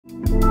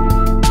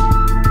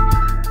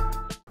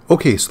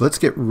Okay, so let's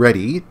get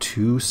ready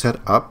to set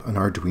up an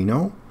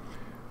Arduino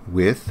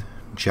with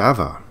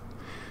Java.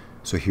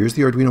 So here's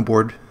the Arduino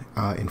board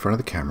in front of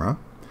the camera,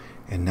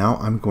 and now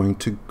I'm going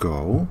to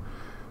go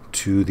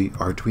to the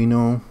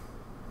Arduino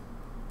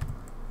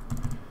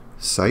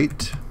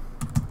site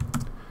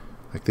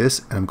like this,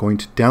 and I'm going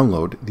to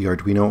download the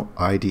Arduino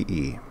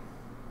IDE.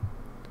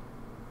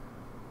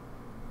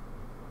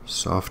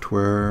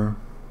 Software.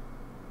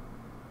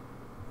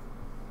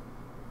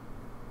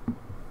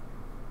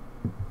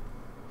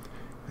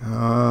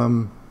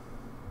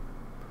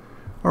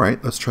 All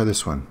right, let's try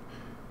this one.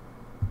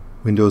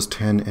 Windows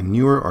 10 and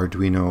newer,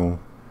 Arduino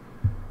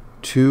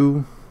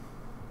 2.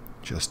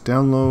 Just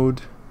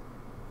download.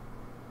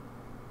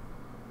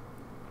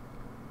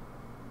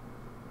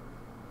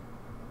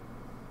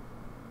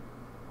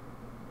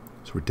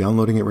 So we're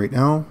downloading it right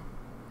now.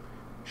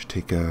 Should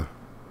take a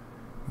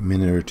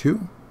minute or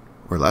two,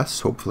 or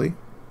less, hopefully.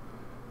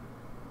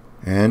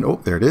 And oh,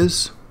 there it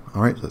is.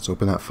 All right, let's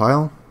open that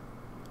file.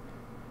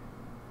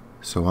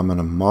 So I'm on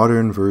a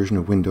modern version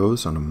of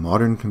Windows on a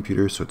modern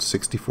computer, so it's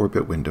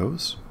 64-bit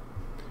Windows.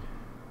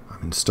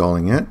 I'm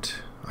installing it.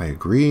 I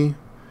agree.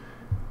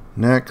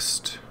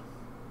 Next.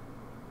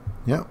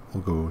 Yeah,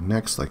 we'll go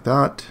next like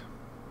that.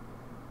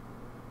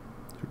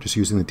 We're just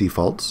using the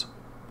defaults.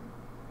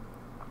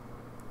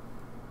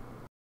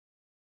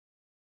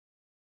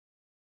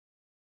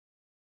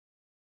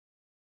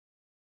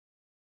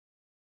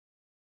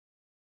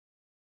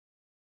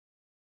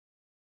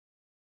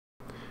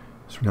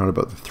 So we're now at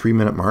about the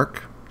 3-minute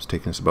mark. It's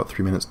taken us about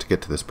 3 minutes to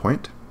get to this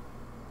point.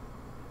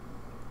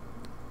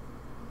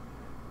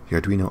 The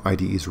Arduino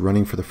IDE is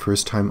running for the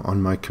first time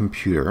on my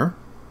computer.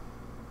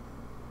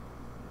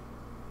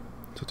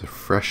 So it's a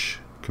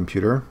fresh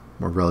computer,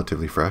 or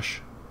relatively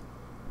fresh.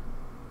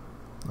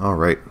 All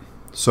right,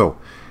 so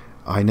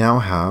I now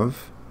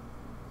have,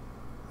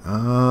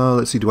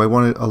 let's see, do I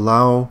want to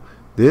allow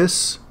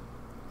this?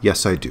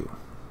 Yes, I do.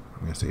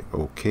 I'm going to say,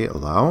 okay,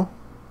 allow.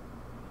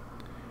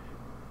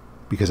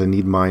 Because I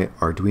need my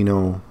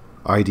Arduino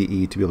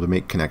IDE to be able to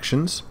make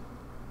connections.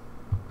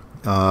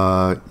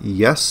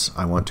 Yes,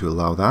 I want to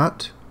allow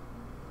that.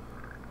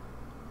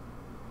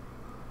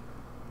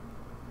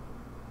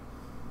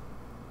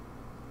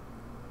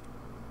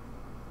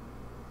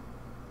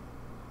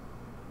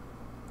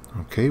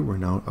 Okay, we're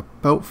now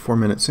about 4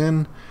 minutes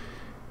in.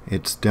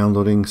 It's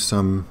downloading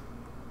some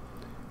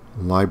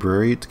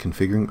library. It's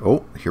configuring.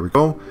 Oh, here we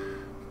go.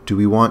 Do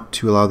we want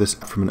to allow this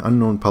from an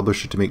unknown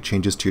publisher to make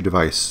changes to your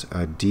device?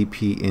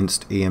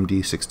 dp-inst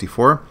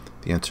AMD64.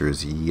 The answer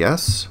is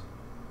yes.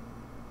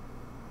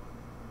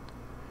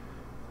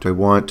 Do I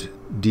want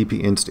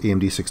dp-inst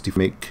AMD64 to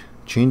make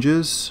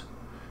changes?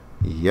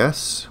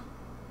 Yes.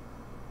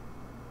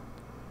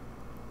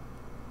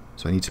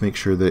 So I need to make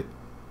sure that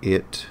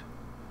it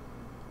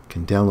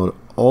can download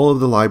all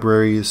of the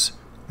libraries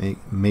and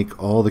make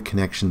all the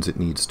connections it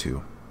needs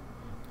to.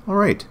 All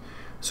right.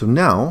 So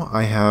now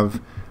I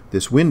have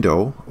this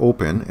window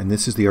open, and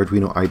this is the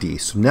Arduino IDE.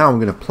 So now I'm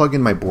going to plug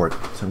in my board.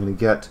 So I'm going to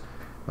get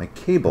my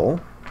cable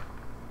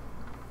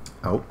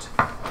out.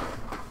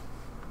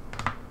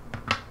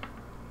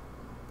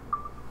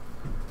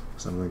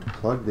 So I'm going to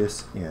plug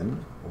this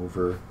in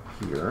over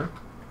here.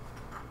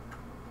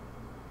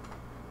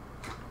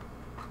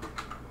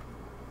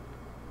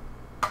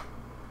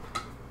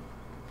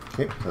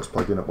 Okay, that's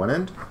plugged in at one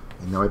end,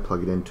 and now I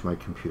plug it into my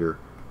computer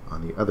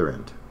on the other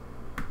end.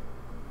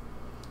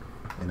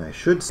 And I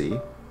should see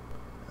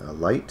a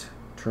light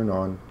turn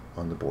on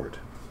the board.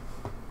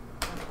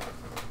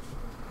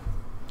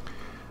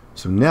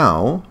 So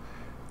now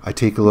I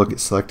take a look at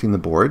selecting the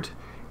board,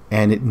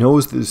 and it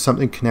knows there's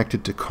something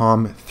connected to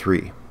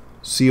COM3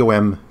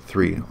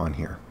 on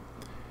here.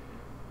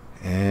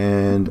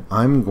 And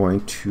I'm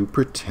going to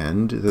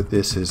pretend that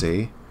this is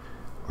a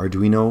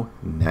Arduino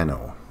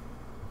Nano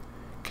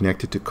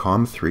connected to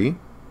COM3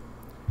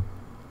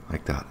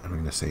 like that. I'm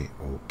going to say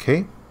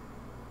OK.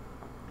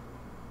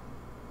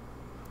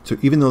 So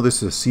even though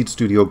this is a Seed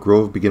Studio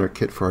Grove beginner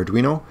kit for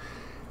Arduino,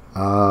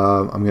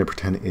 I'm going to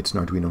pretend it's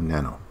an Arduino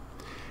Nano.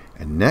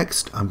 And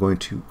next, I'm going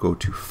to go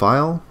to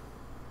File.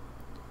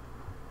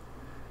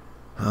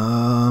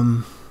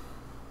 I'm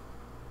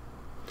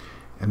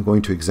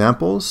going to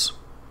Examples.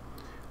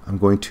 I'm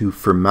going to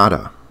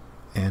Firmata.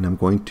 And I'm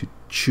going to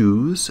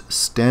choose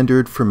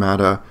Standard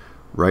Firmata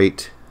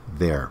right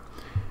there.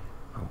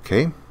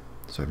 Okay,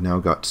 so I've now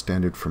got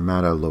Standard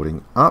Firmata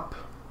loading up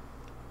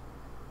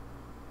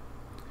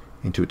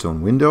into its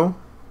own window.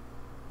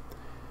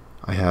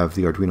 I have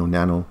the Arduino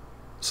Nano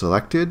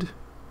selected.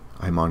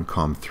 I'm on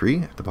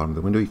COM3 at the bottom of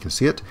the window, you can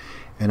see it.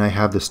 And I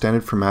have the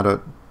standard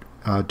Firmata.ino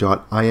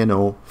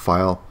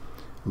file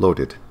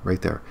loaded right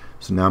there.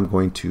 So now I'm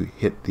going to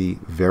hit the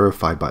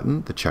verify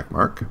button, the check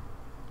mark.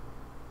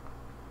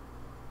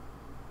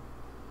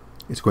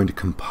 It's going to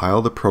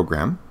compile the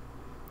program,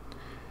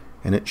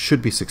 and it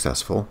should be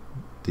successful.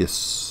 This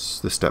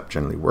step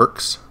generally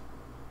works.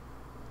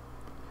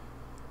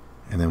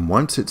 And then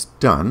once it's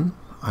done,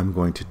 I'm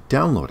going to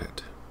download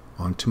it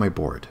onto my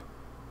board.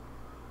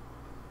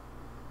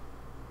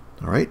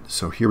 All right,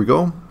 so here we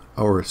go.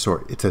 or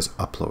sorry, it says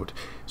upload.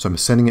 So I'm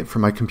sending it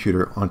from my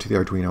computer onto the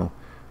Arduino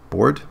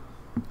board.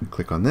 I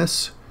click on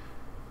this.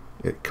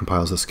 It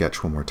compiles the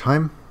sketch one more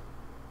time.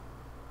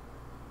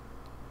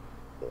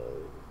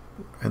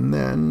 And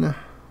then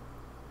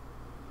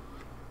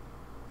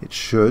it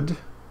should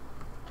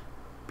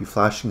be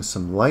flashing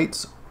some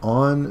lights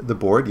on the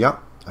board. Yeah,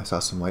 I saw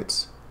some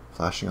lights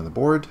flashing on the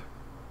board.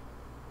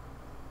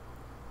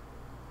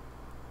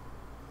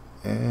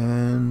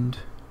 And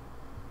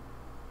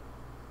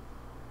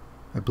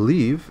I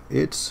believe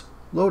it's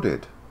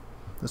loaded.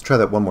 Let's try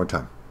that one more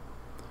time.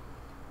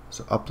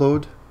 So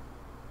upload,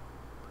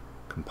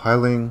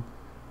 compiling.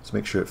 Let's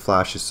make sure it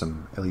flashes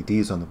some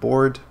LEDs on the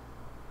board.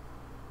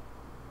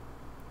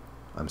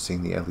 I'm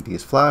seeing the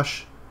LEDs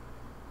flash.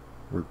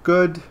 We're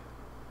good.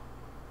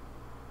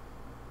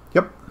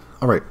 Yep.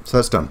 All right, so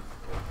that's done.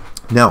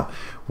 Now,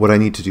 what I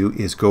need to do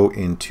is go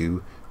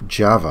into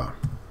Java.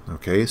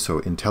 Okay, so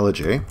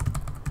IntelliJ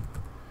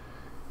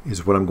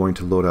is what I'm going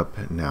to load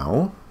up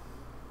now.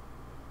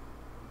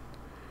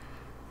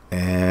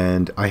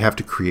 And I have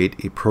to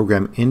create a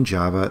program in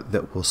Java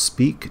that will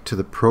speak to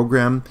the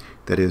program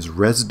that is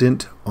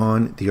resident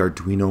on the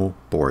Arduino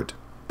board,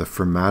 the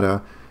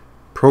Firmata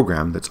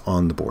program that's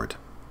on the board.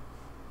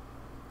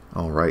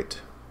 All right.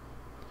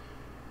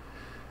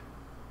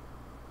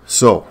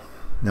 So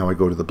now I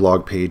go to the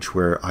blog page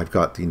where I've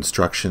got the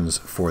instructions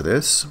for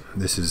this.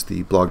 This is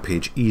the blog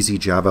page, Easy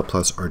Java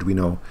plus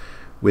Arduino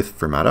with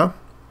Firmata.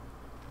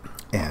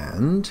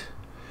 And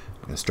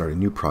I'm going to start a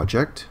new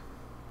project.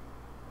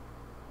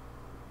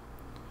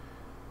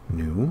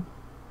 New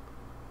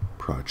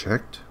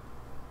project.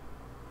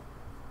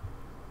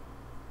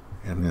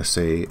 And I'm going to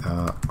say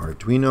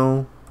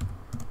Arduino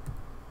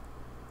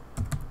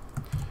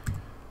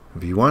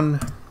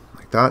v1,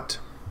 like that.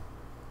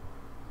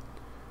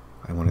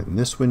 I want it in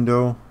this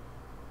window.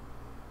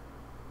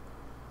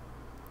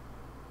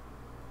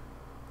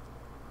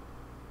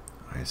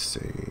 I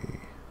say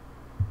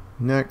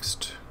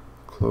next,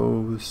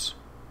 close.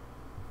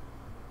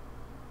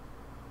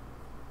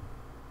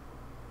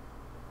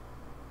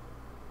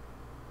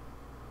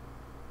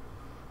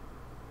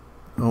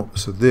 Oh,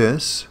 so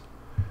this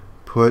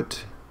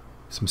put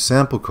some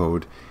sample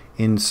code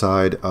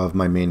inside of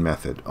my main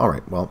method. All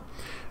right, well,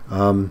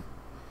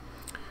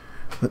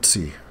 let's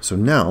see. So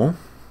now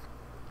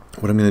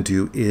what I'm going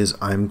to do is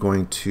I'm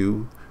going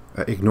to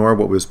ignore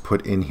what was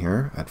put in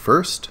here at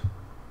first,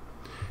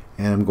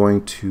 and I'm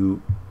going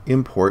to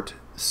import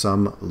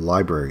some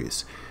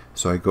libraries.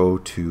 So I go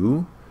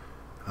to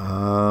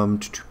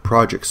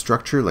project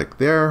structure, like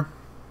there.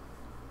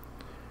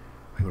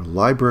 I go to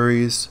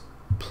libraries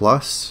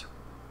plus,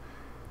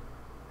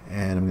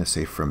 and I'm going to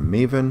say from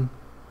Maven.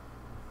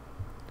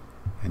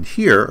 And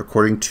here,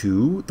 according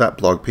to that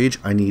blog page,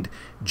 I need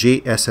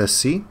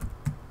JSSC,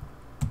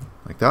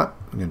 like that.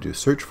 I'm going to do a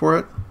search for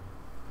it.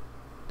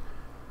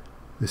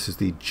 This is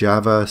the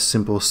Java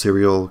Simple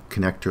Serial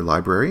Connector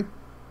library.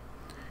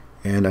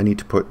 And I need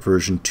to put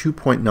version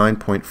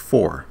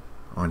 2.9.4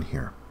 on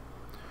here.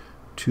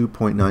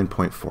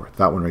 2.9.4,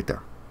 that one right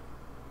there.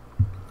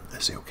 I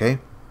say OK.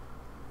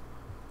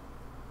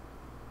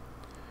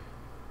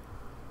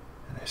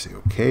 And I say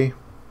OK.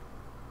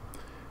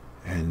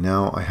 And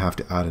now I have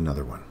to add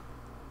another one.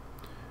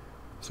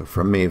 So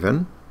from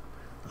Maven,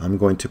 I'm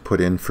going to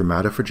put in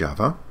Firmata for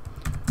Java.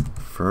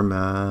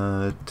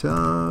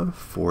 Firmata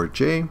for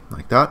J,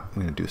 like that.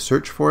 I'm going to do a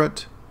search for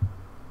it.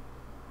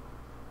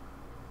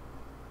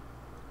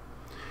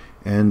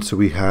 And so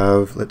we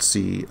have, let's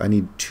see, I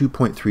need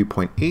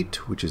 2.3.8,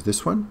 which is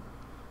this one.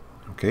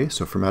 Okay,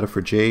 so Firmata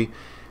for J,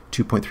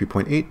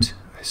 2.3.8.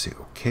 I say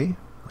OK,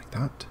 like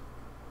that.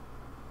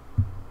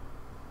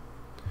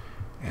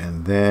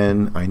 And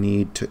then I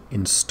need to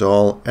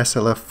install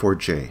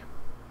SLF4J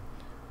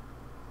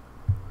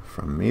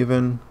from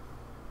Maven.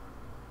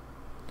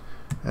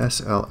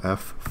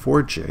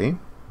 SLF4J,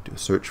 do a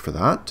search for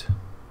that.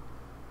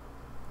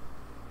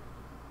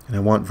 And I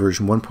want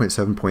version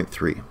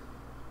 1.7.3.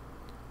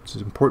 So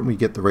it's important we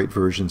get the right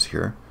versions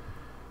here.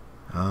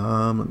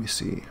 Let me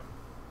see.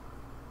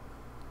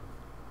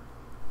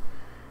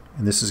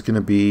 And this is going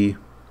to be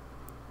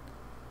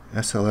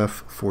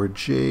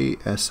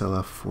SLF4J,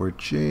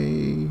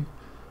 SLF4J.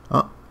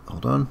 Oh,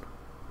 hold on.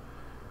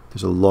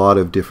 There's a lot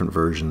of different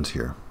versions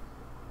here.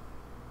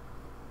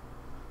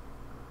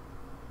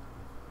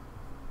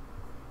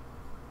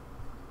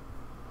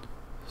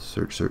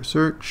 Search, search,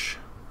 search.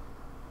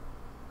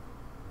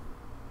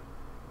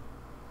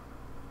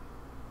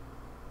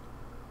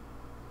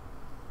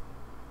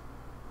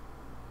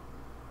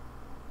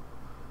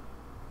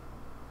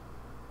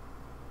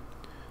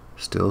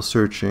 Still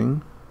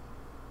searching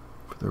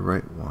for the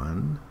right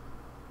one.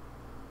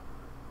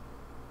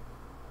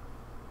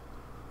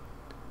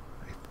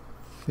 I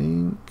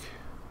think,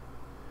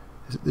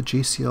 is it the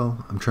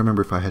JCL? I'm trying to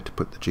remember if I had to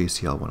put the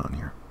JCL one on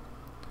here.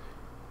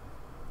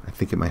 I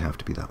think it might have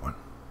to be that one.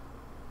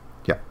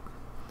 Yeah.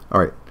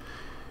 All right.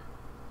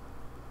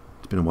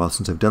 It's been a while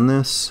since I've done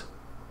this.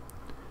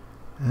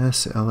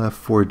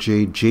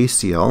 SLF4J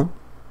JCL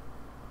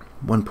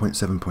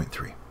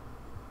 1.7.3.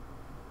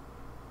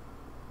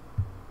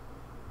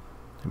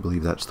 I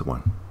believe that's the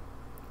one.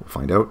 We'll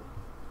find out.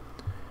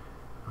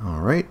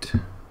 All right.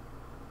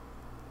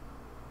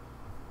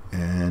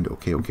 And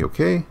OK.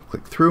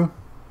 Click through.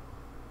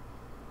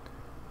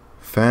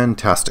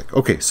 Fantastic.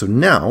 Okay, so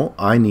now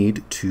I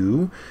need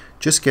to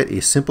just get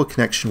a simple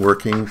connection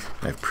working.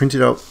 I've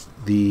printed out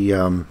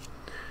the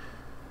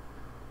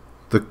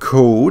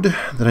code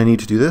that I need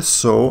to do this.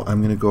 So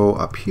I'm going to go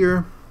up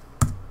here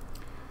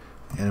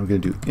and I'm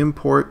going to do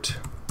import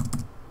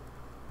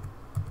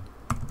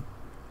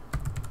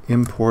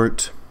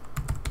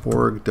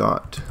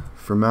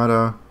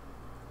org.firmata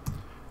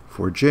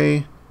for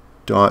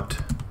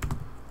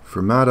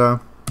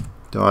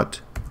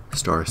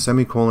j.firmata.star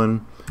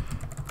semicolon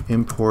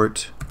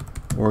import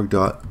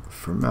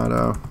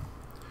org.firmata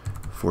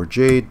for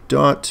j.io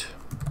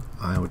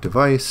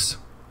device,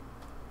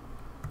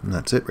 and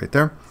that's it right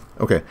there.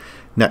 Okay,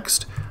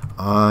 next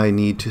I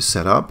need to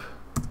set up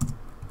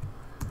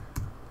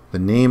the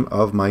name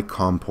of my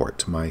COM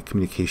port, my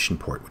communication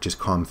port, which is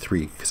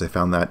COM3, because I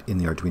found that in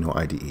the Arduino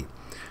IDE.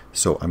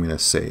 So I'm going to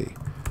say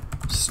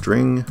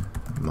string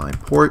my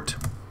port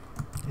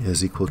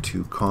is equal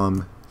to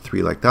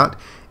COM3 like that.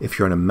 If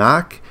you're on a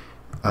Mac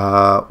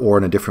or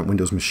on a different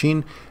Windows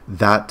machine,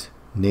 that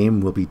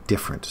name will be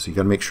different. So you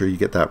got to make sure you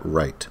get that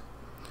right.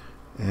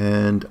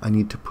 And I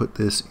need to put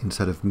this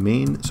inside of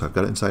main. So I've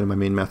got it inside of my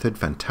main method.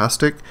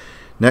 Fantastic.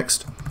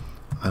 Next,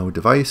 IO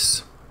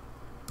device.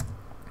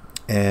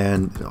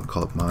 And I'll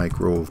call it my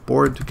Grove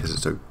board because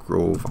it's a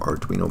Grove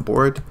Arduino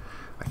board.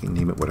 I can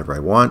name it whatever I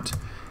want.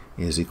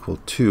 Is equal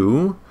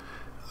to,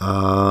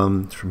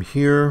 from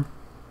here,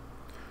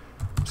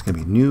 it's going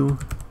to be new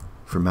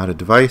Firmata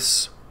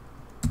device,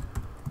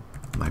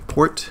 my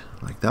port,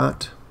 like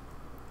that.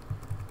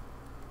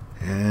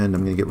 And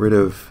I'm going to get rid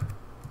of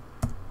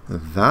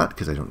that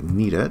because I don't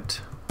need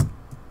it.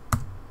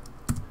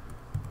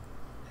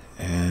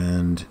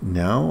 And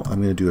now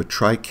I'm going to do a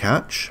try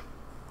catch.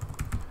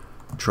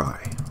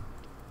 Try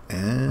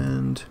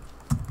and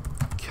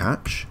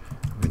catch.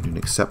 I'm going to do an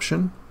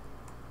exception.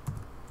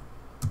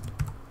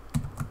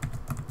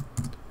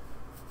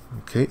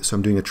 Okay, so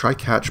I'm doing a try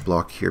catch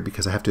block here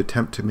because I have to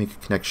attempt to make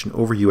a connection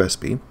over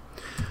USB.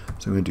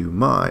 So I'm going to do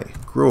my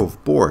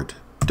Grove board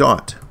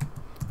dot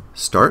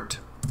start,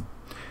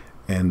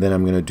 and then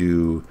I'm going to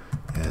do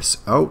s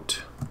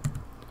out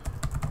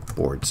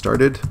board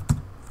started.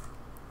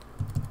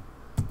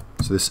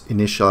 So this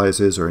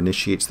initializes or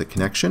initiates the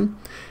connection.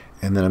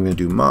 And then I'm going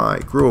to do my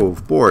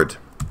Grove board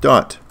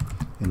dot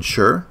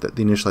ensure that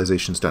the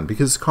initialization is done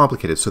because it's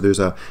complicated. So there's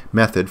a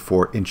method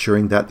for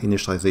ensuring that the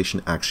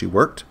initialization actually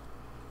worked.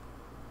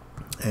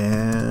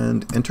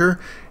 And enter.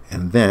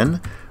 And then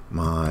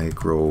my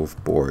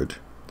Grove board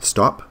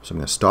stop. So I'm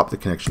going to stop the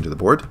connection to the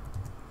board.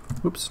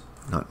 Oops,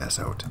 not S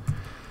out.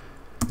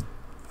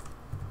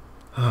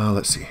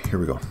 Let's see. Here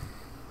we go.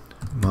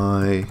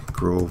 My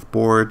Grove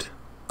board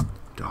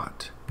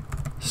dot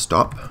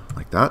stop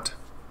like that.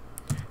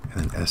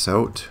 And then S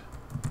out,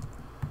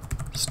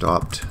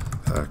 stopped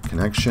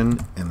connection,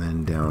 and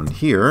then down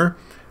here,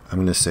 I'm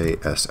going to say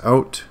S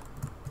out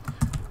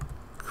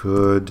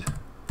could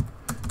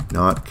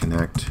not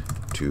connect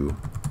to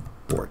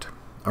board.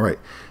 All right,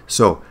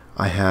 so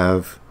I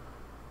have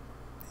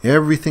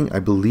everything I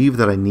believe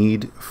that I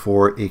need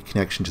for a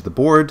connection to the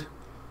board.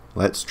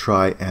 Let's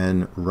try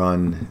and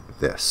run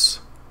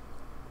this.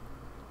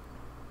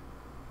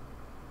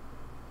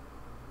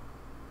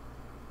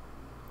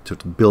 So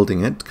it's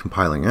building it,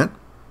 compiling it.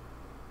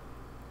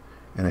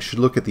 And I should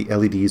look at the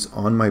LEDs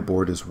on my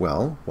board as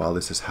well while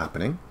this is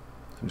happening.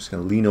 So I'm just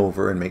going to lean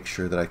over and make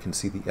sure that I can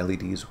see the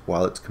LEDs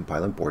while it's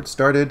compiling. Board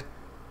started.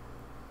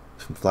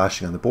 It's been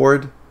flashing on the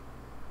board.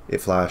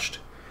 It flashed.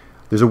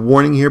 There's a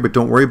warning here, but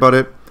don't worry about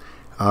it.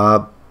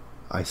 I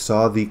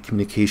saw the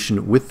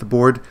communication with the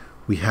board.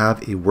 We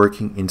have a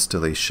working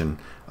installation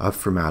of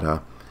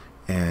Firmata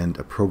and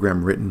a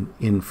program written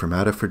in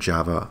Firmata for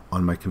Java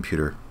on my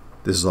computer.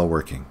 This is all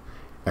working.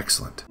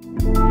 Excellent.